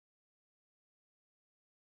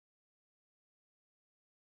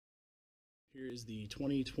Here is the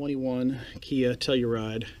 2021 Kia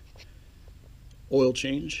Telluride oil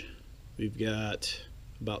change. We've got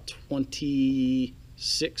about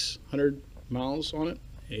 2,600 miles on it.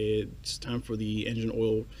 It's time for the engine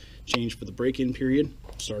oil change for the break-in period.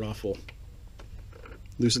 Start off, we'll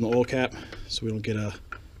loosen the oil cap so we don't get a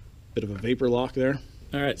bit of a vapor lock there.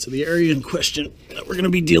 All right, so the area in question that we're gonna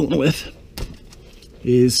be dealing with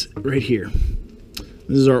is right here.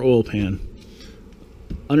 This is our oil pan.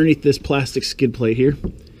 Underneath this plastic skid plate here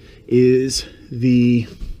is the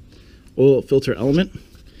oil filter element,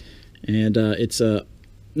 and it's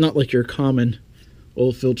not like your common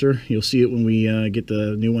oil filter. You'll see it when we get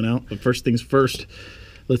the new one out. But first things first,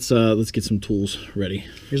 let's get some tools ready.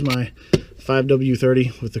 Here's my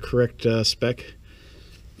 5W30 with the correct spec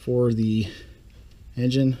for the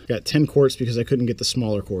engine. Got 10 quarts because I couldn't get the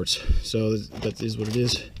smaller quarts, so that is what it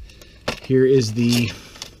is. Here is the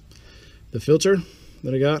filter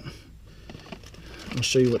that I got. I'll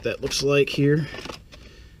show you what that looks like here.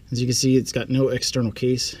 As you can see, it's got no external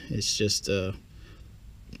case. It's just a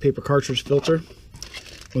paper cartridge filter.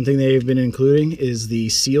 One thing they've been including is the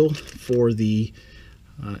seal for the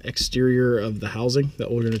exterior of the housing that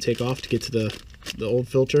we're going to take off to get to the old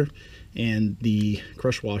filter, and the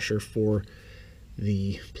crush washer for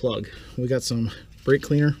the plug. We got some brake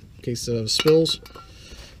cleaner in case of spills.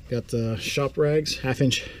 Got the shop rags,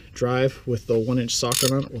 1/2-inch drive with the 1-inch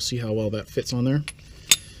socket on it. We'll see how well that fits on there.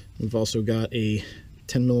 We've also got a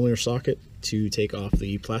 10mm socket to take off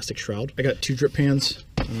the plastic shroud. I got 2 drip pans.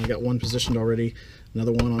 I got one positioned already,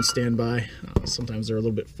 another one on standby. Sometimes they're a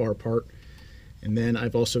little bit far apart. And then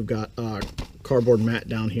I've also got a cardboard mat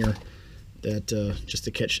down here that just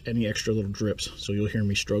to catch any extra little drips. So you'll hear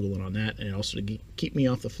me struggling on that, and also to keep me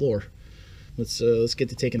off the floor. Let's get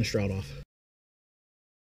to taking the shroud off.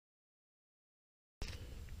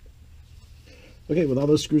 Okay, with all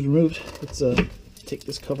those screws removed, let's take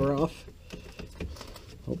this cover off.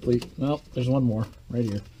 Hopefully, well, there's one more right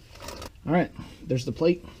here. All right, there's the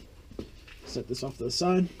plate. Set this off to the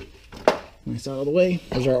side. Nice out of the way.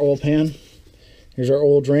 Here's our oil pan. Here's our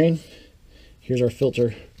oil drain. Here's our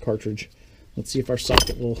filter cartridge. Let's see if our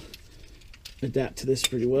socket will adapt to this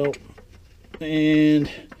pretty well.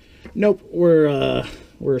 And nope, we're a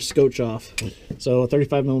scotch off. So a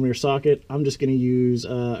 35mm socket. I'm just going to use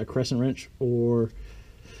a crescent wrench, or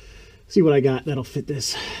see what I got that'll fit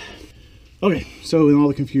this. Okay, so in all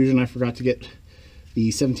the confusion, I forgot to get the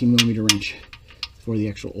 17mm wrench for the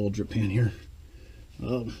actual oil drip pan here.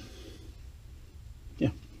 Yeah.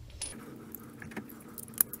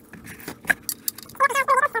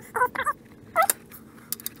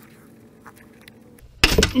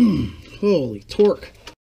 Holy torque.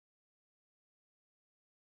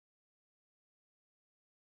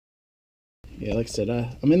 Yeah, like I said,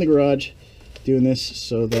 I'm in the garage doing this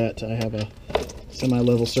so that I have a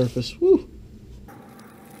semi-level surface. Woo!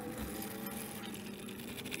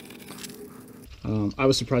 I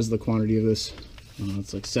was surprised at the quantity of this.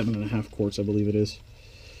 It's like 7.5 quarts, I believe it is.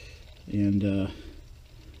 And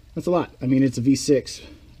that's a lot. I mean, it's a V6.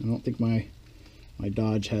 I don't think my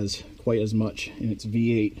Dodge has quite as much, and it's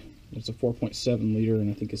V8. It's a 4.7 liter,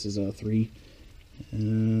 and I think this is a 3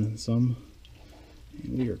 some.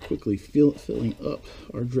 And we are quickly filling up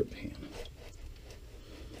our drip pan.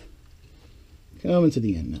 Coming to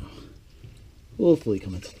the end now. Hopefully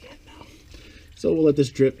coming to the end now. So we'll let this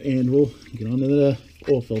drip, and we'll get onto the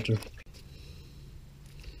oil filter.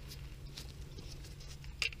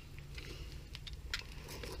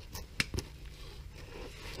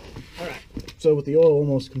 Alright, so with the oil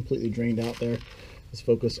almost completely drained out there, let's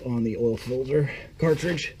focus on the oil filter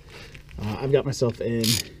cartridge. I've got myself in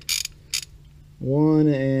 1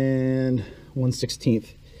 1/16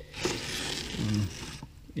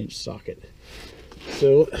 inch socket.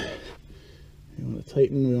 So we want to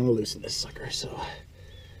tighten, we want to loosen this sucker. So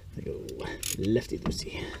I go lefty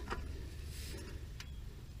loosey.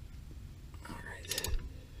 All right.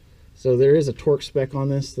 So there is a torque spec on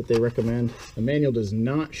this that they recommend. The manual does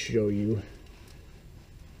not show you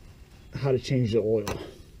how to change the oil.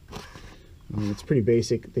 It's pretty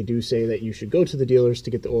basic. They do say that you should go to the dealers to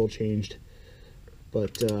get the oil changed,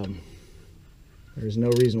 but there's no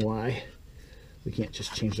reason why we can't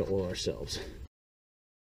just change the oil ourselves.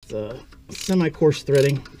 It's a semi-coarse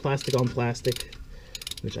threading, plastic on plastic,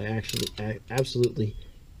 which I absolutely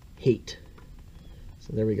hate.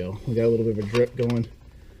 So there we go. We got a little bit of a drip going.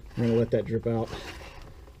 We're gonna let that drip out.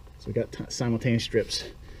 So we got simultaneous drips.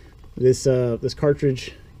 This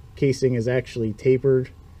cartridge casing is actually tapered,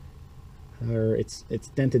 or it's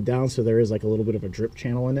dented down, so there is like a little bit of a drip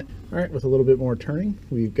channel in it. All right, with a little bit more turning,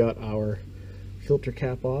 we've got our filter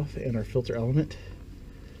cap off and our filter element.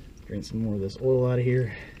 Drain some more of this oil out of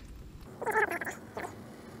here.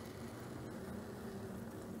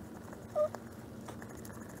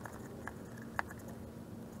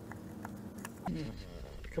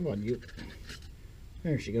 Come on, you.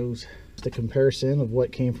 There she goes. Just a comparison of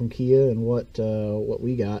what came from Kia and what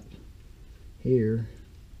we got here.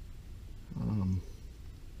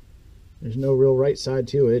 There's no real right side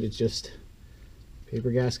to it. It's just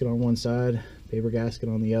paper gasket on one side, paper gasket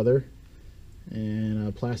on the other, and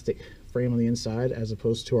a plastic frame on the inside, as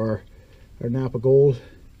opposed to our Napa Gold,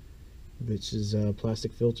 which is a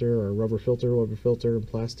plastic filter or rubber filter, and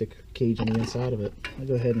plastic cage on the inside of it. I'll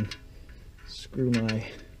go ahead and screw my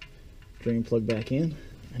drain plug back in.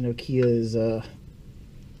 I know Kia is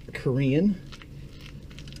Korean,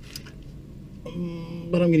 but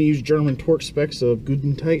I'm going to use German torque specs of good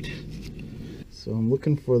and tight. So I'm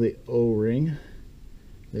looking for the O-ring.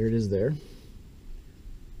 There it is there.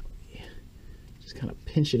 Just kind of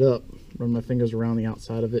pinch it up, run my fingers around the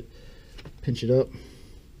outside of it, pinch it up,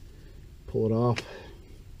 pull it off,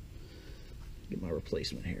 get my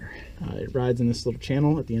replacement here. It rides in this little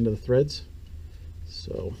channel at the end of the threads.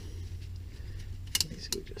 So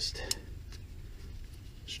basically just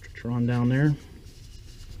stretch her on down there.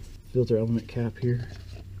 Filter element cap here.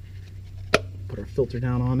 Put our filter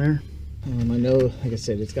down on there. I know, like I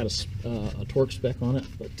said, it's got a torque spec on it,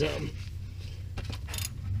 but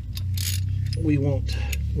we won't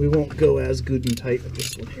go as good and tight with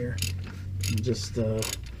this one here. We'll just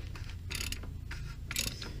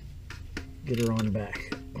get her on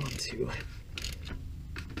back onto our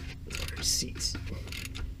seats.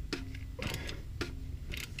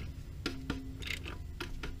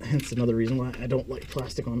 That's another reason why I don't like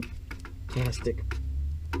plastic on plastic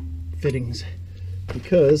fittings,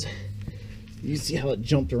 because you see how it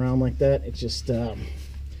jumped around like that. It just doesn't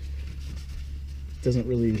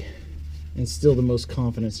really instill the most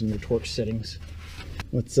confidence in your torque settings.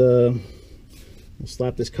 Let's we'll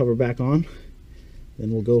slap this cover back on,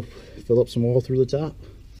 then we'll go fill up some oil through the top.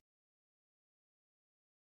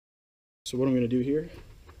 So what I'm going to do here,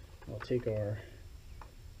 I'll take our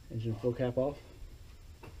engine flow cap off.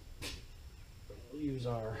 We'll use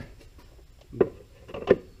our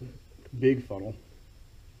big funnel,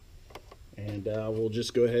 and we'll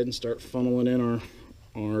just go ahead and start funneling in our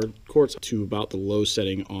quarts to about the low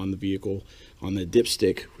setting on the vehicle, on the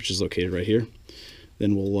dipstick, which is located right here.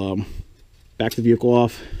 Then we'll back the vehicle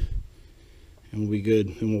off, and we'll be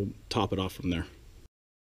good, and we'll top it off from there.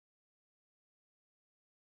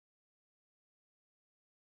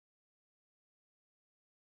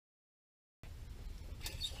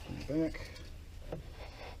 Back.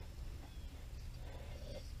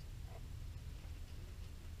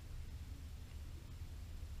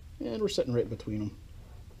 And we're sitting right between them.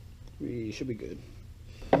 We should be good.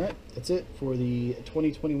 Alright, that's it for the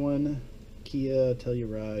 2021 Kia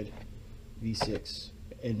Telluride V6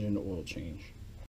 engine oil change.